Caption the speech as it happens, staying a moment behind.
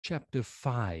Chapter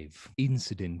 5.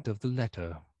 Incident of the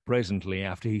Letter. Presently,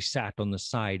 after he sat on the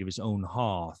side of his own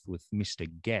hearth with Mr.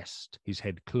 Guest, his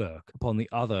head clerk, upon the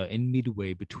other and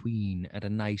midway between, at a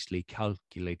nicely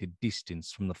calculated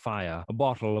distance from the fire, a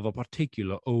bottle of a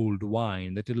particular old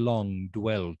wine that had long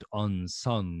dwelt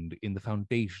unsunned in the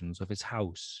foundations of his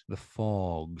house, the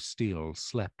fog still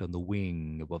slept on the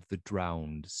wing above the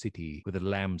drowned city, where the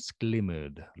lamps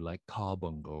glimmered like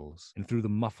carbuncles, and through the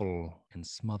muffle and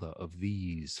smother of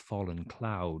these fallen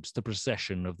clouds, the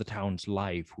procession of the town's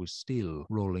life was still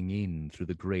rolling in through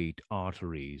the great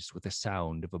arteries with the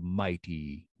sound of a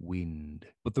mighty wind.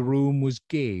 But the room was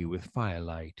gay with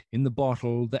firelight. In the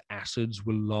bottle the acids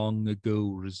were long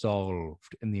ago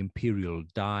resolved, and the imperial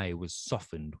dye was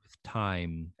softened with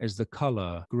time. As the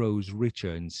color grows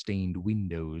richer in stained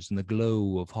windows, and the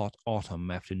glow of hot autumn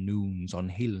afternoons on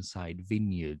hillside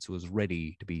vineyards was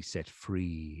ready to be set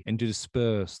free, and to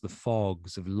disperse the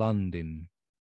fogs of London,